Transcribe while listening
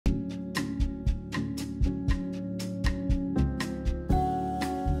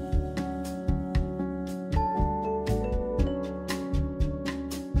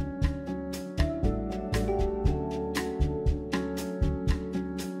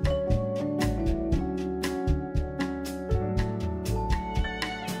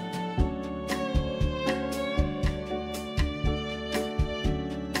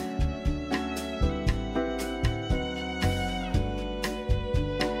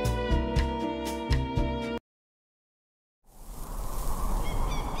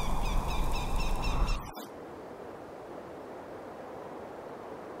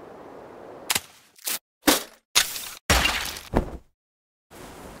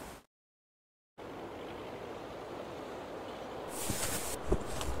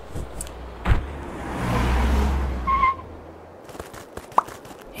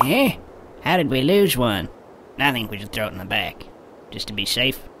Eh? How did we lose one? I think we should throw it in the back, just to be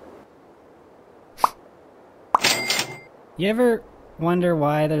safe. You ever wonder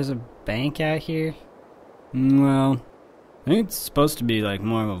why there's a bank out here? Well, I think it's supposed to be like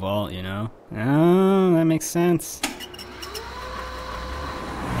more of a vault, you know? Oh, that makes sense.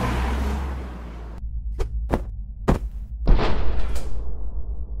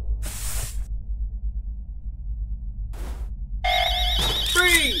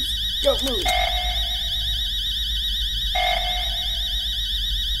 Freeze! Don't move!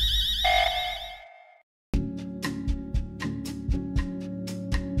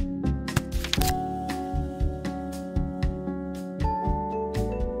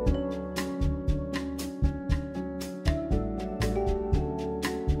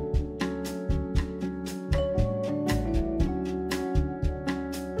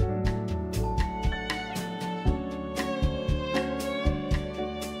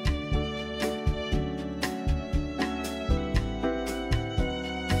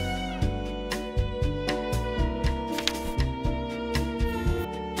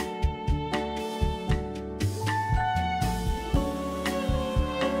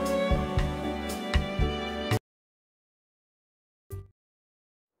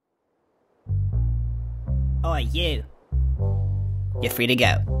 Oi, you. You're free to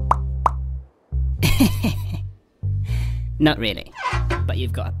go. Not really, but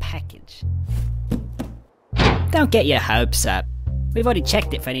you've got a package. Don't get your hopes up. We've already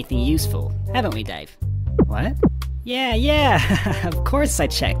checked it for anything useful, haven't we, Dave? What? Yeah, of course I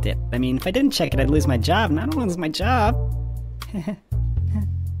checked it. I mean, if I didn't check it, I'd lose my job, and I don't want to lose my job.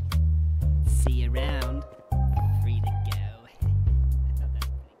 See you around. Free to go.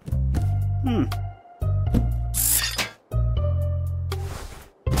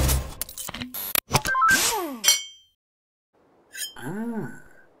 Ah.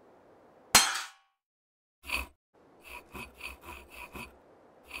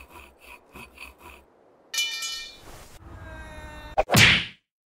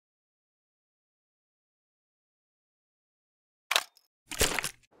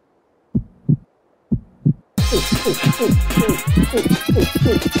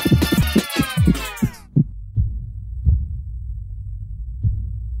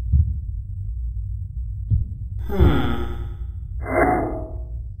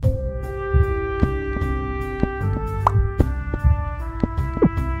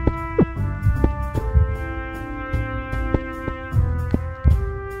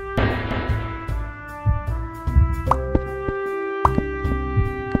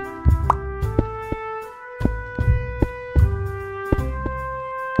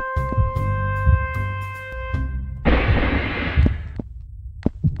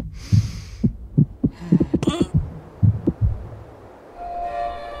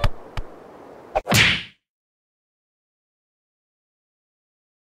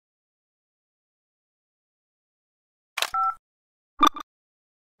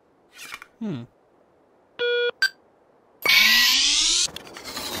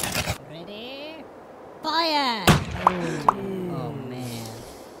 Ready? Fire! Oh man.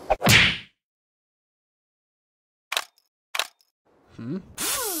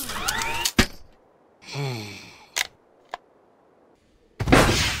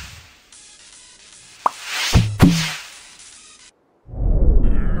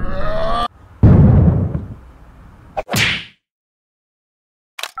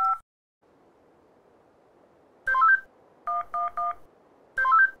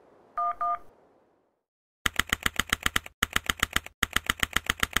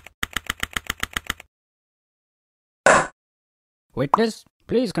 Witness,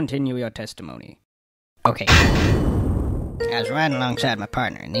 please continue your testimony. Okay. I was riding alongside my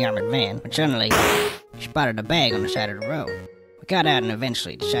partner in the armored van when suddenly she spotted a bag on the side of the road. We got out and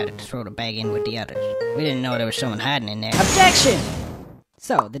eventually decided to throw the bag in with the others. We didn't know there was someone hiding in there. Objection!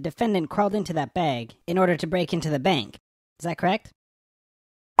 So, the defendant crawled into that bag in order to break into the bank. Is that correct?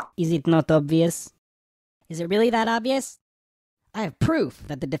 Is it not obvious? Is it really that obvious? I have proof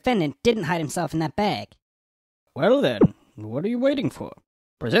that the defendant didn't hide himself in that bag. Well then, what are you waiting for?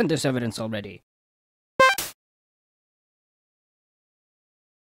 Present this evidence already.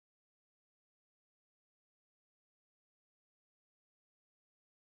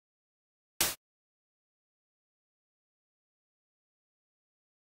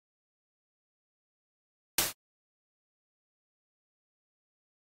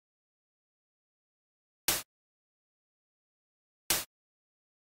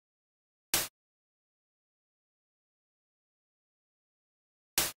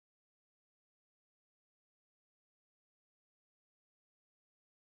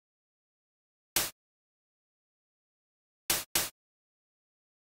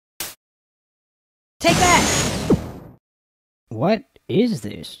 Take that! What is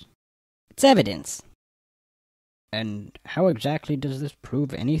this? It's evidence. And how exactly does this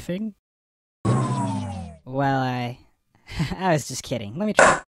prove anything? Well, I was just kidding. Let me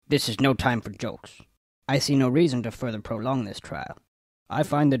try. This is no time for jokes. I see no reason to further prolong this trial. I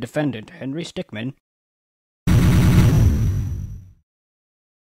find the defendant, Henry Stickmin.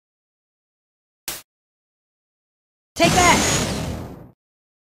 Take that!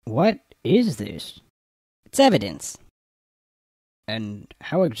 What is this? It's evidence. And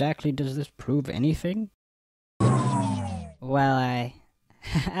how exactly does this prove anything? Well, I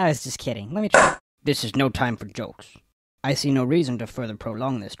was just kidding. Let me try. This is no time for jokes. I see no reason to further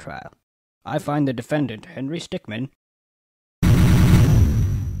prolong this trial. I find the defendant, Henry Stickmin.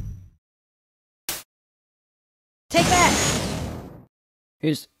 Take that!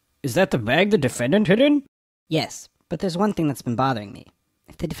 Is that the bag the defendant hid in? Yes, but there's one thing that's been bothering me.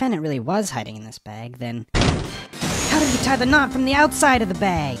 If the defendant really was hiding in this bag, then how did he tie the knot from the outside of the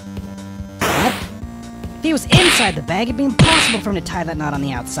bag? What? If he was inside the bag, it'd be impossible for him to tie that knot on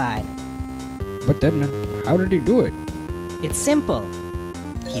the outside. But then, how did he do it? It's simple.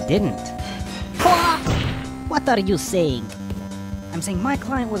 He didn't. What are you saying? I'm saying my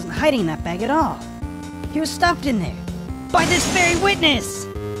client wasn't hiding in that bag at all. He was stuffed in there. By this very witness!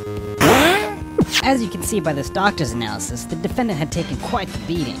 As you can see by this doctor's analysis, the defendant had taken quite the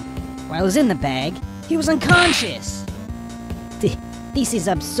beating. While he was in the bag, he was unconscious. This is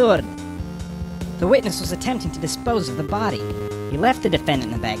absurd. The witness was attempting to dispose of the body. He left the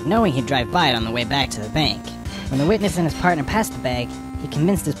defendant in the bag, knowing he'd drive by it on the way back to the bank. When the witness and his partner passed the bag, he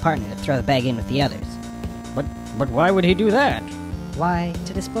convinced his partner to throw the bag in with the others. But why would he do that? Why,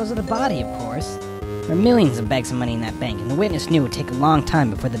 to dispose of the body, of course. There were millions of bags of money in that bank, and the witness knew it would take a long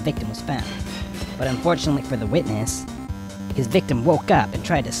time before the victim was found. But unfortunately for the witness, his victim woke up and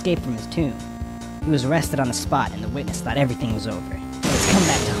tried to escape from his tomb. He was arrested on the spot, and the witness thought everything was over. But it's come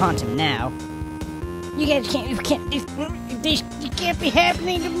back to haunt him now. You can't be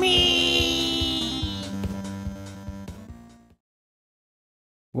happening to me!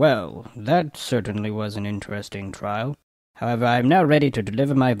 Well, that certainly was an interesting trial. However, I am now ready to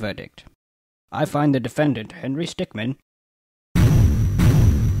deliver my verdict. I find the defendant, Henry Stickmin.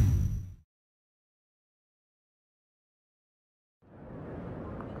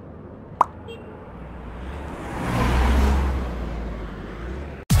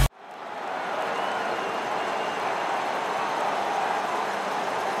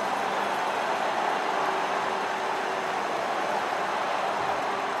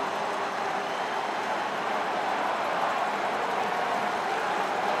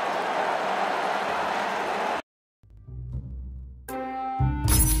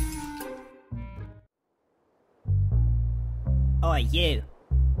 Oh, you.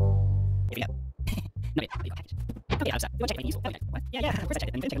 No, okay, I'm sorry. You want to check my useful? Okay, what? Yeah, of course I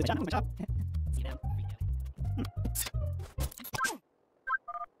checked it. Then check it. My job. See now.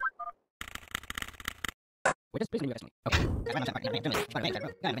 We're just please continue okay. That's right, I'm sorry.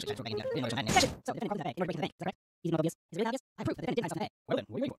 So, the defendant crawled into the bag in order to break into the bank. Is that right? Easy and obvious. Is it really obvious? I prove that the defendant didn't hide something in the bag. Well then,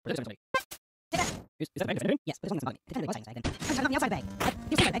 what are you waiting for? Take that! Is that the bag defendant? Yes, but this one doesn't bug me. The defendant was hiding inside, then how did he tie on the outside of the bag? What?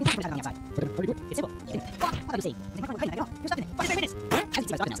 He was inside the bag, and he was on the outside. But then, how do you do it? It's simple. You didn't. What are you saying? He's not hiding in the bag at all. You're stuck in it. What is there witness? As you can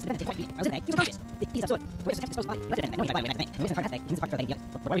see by the doctor analysis, the defendant did quite beat. I was in the bag. He was unconscious. He's absurd. The witness attempted to dispose of the body. Left it in the bag. I know he got by when he went back to the bank. The witness in the part of the bag. He needs the part to throw the bag in the other.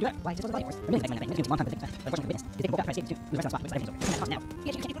 But why would you do that? Why? To dispose of the body, of course. There are millions of bags money in the bank. It took a long time for the victim to find. But unfortunately, the witness, his victim woke up, tried to escape his tomb. He was arrested on the spot. He was everything's over. He's in that now.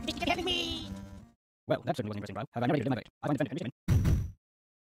 You can't have me! Well, that certainly was an interesting trial. However, I'm now ready to deliver my verdict. I find the defendant, Henry Stickmin.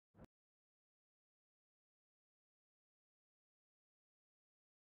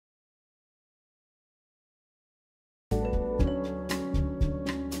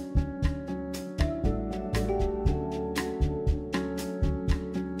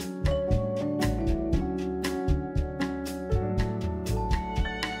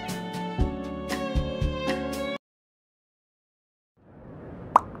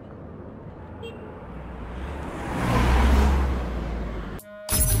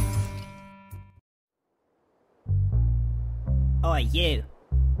 Oh, you.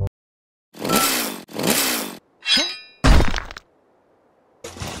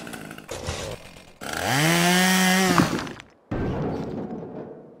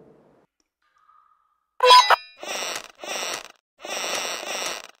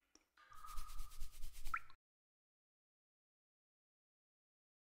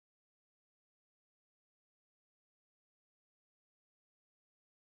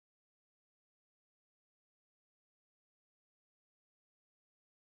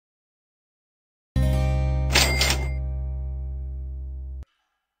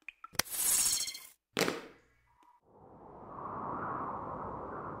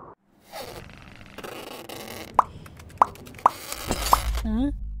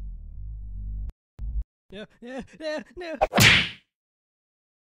 Huh? No, no, no, no.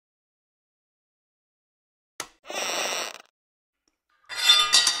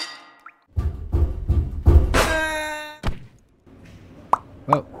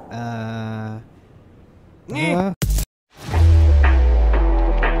 Whoa,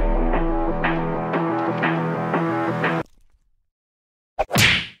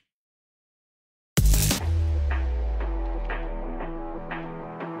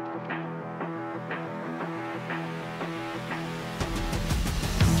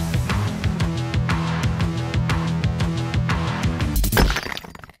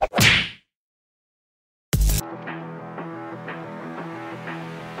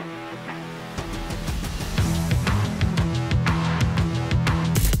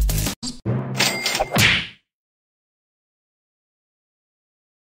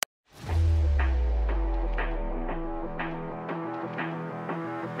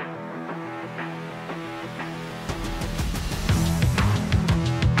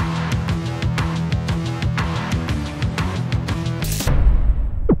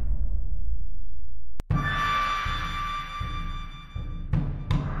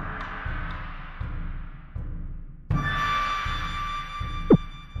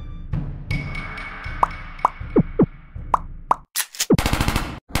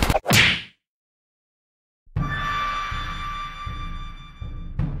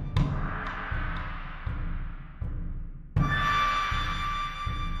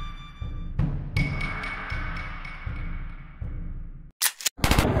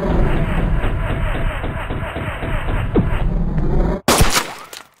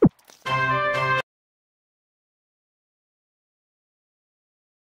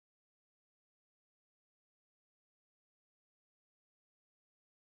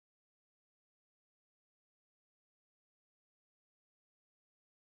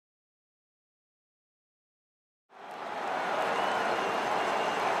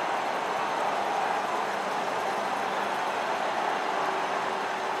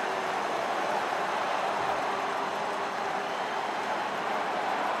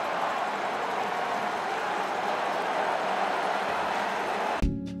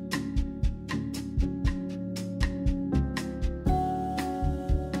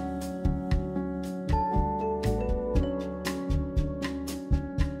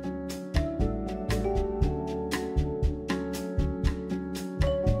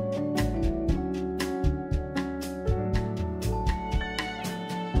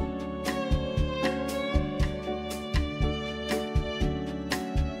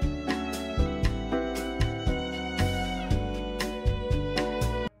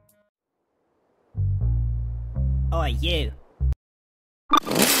 Oi, you.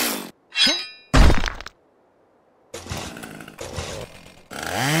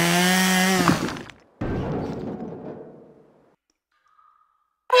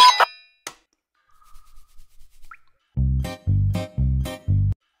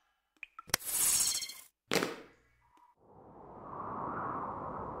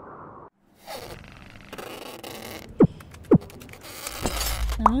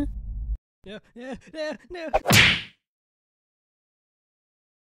 Huh? No, no, no, no.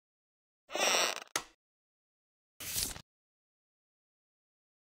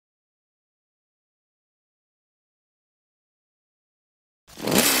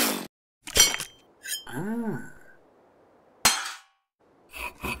 Ah.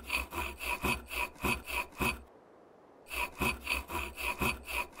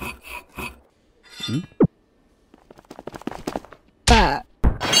 Hmm? Bah.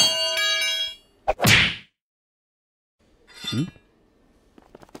 Hmm?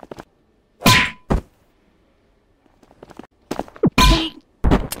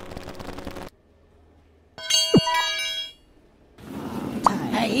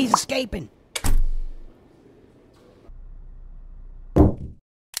 Hey, he's escaping.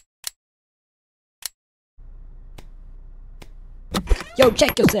 Yo,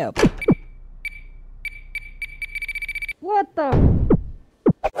 check yourself. What the?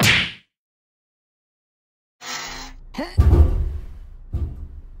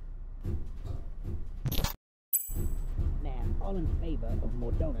 Now, all in favor of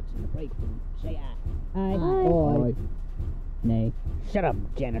more donuts in the break room, say aye. Aye. Nay. Shut up,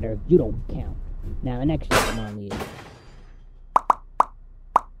 janitor. You don't count. Now, the next item on the...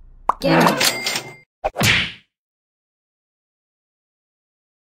 Get him!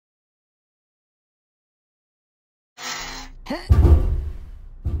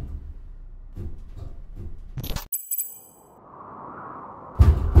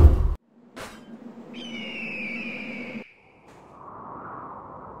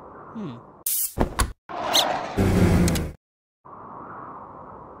 Whoa!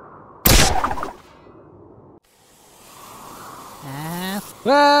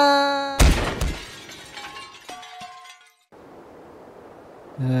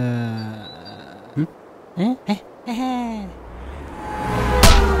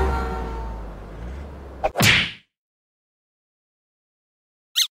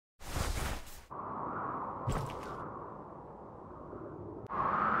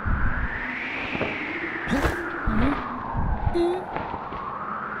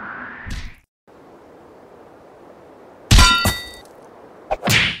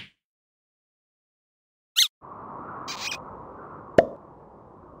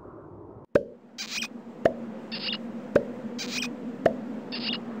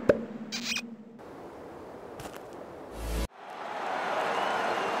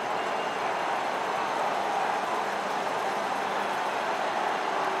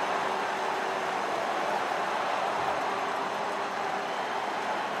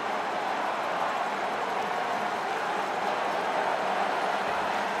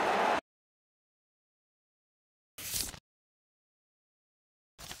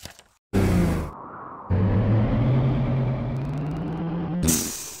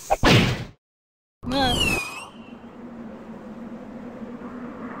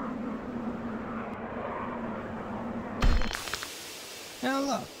 Oh,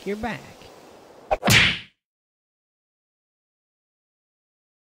 look, you're back.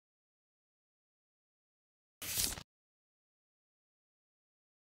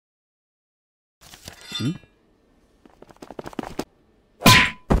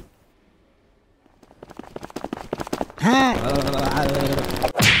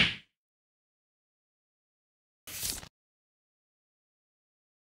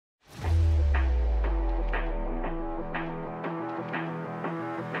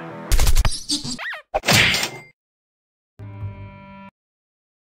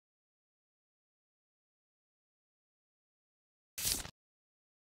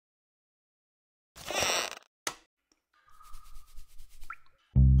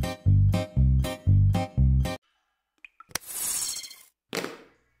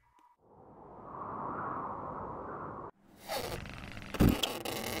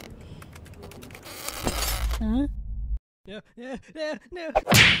 Huh? No.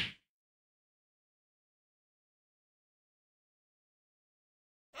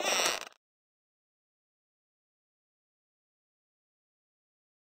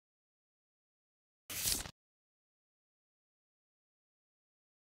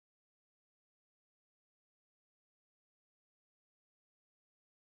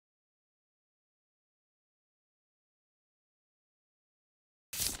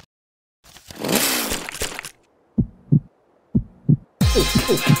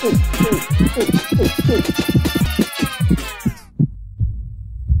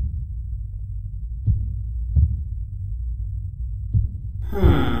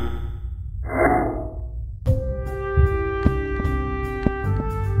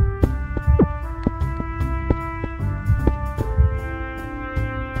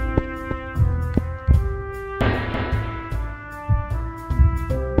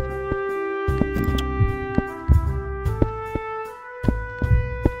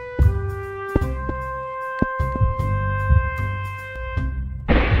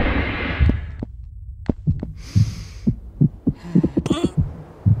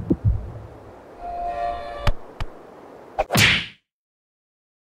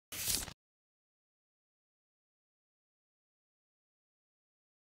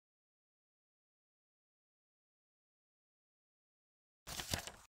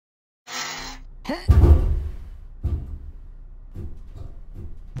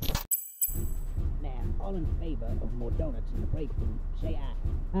 Now, all in favor of more donuts in the break room, say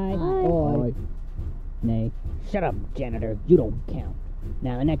aye. Aye. Nay. Shut up, janitor. You don't count.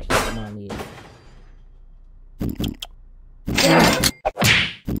 Now, the next item on the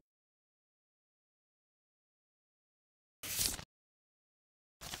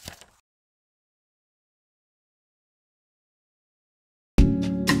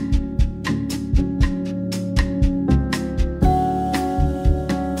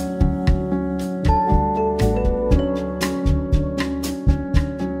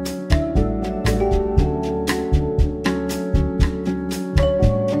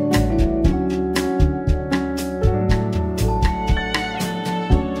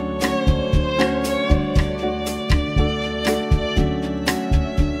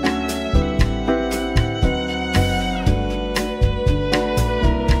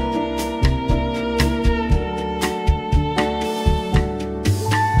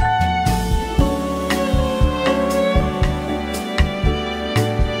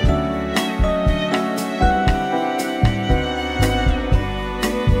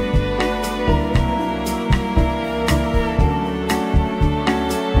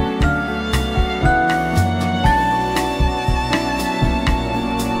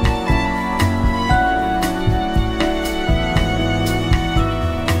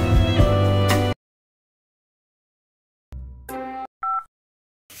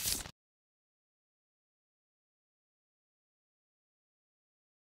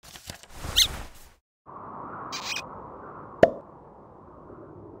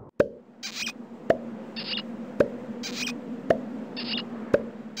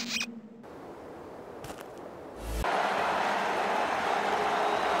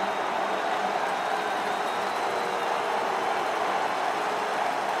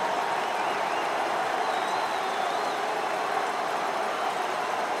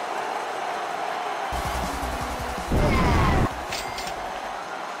Ugh.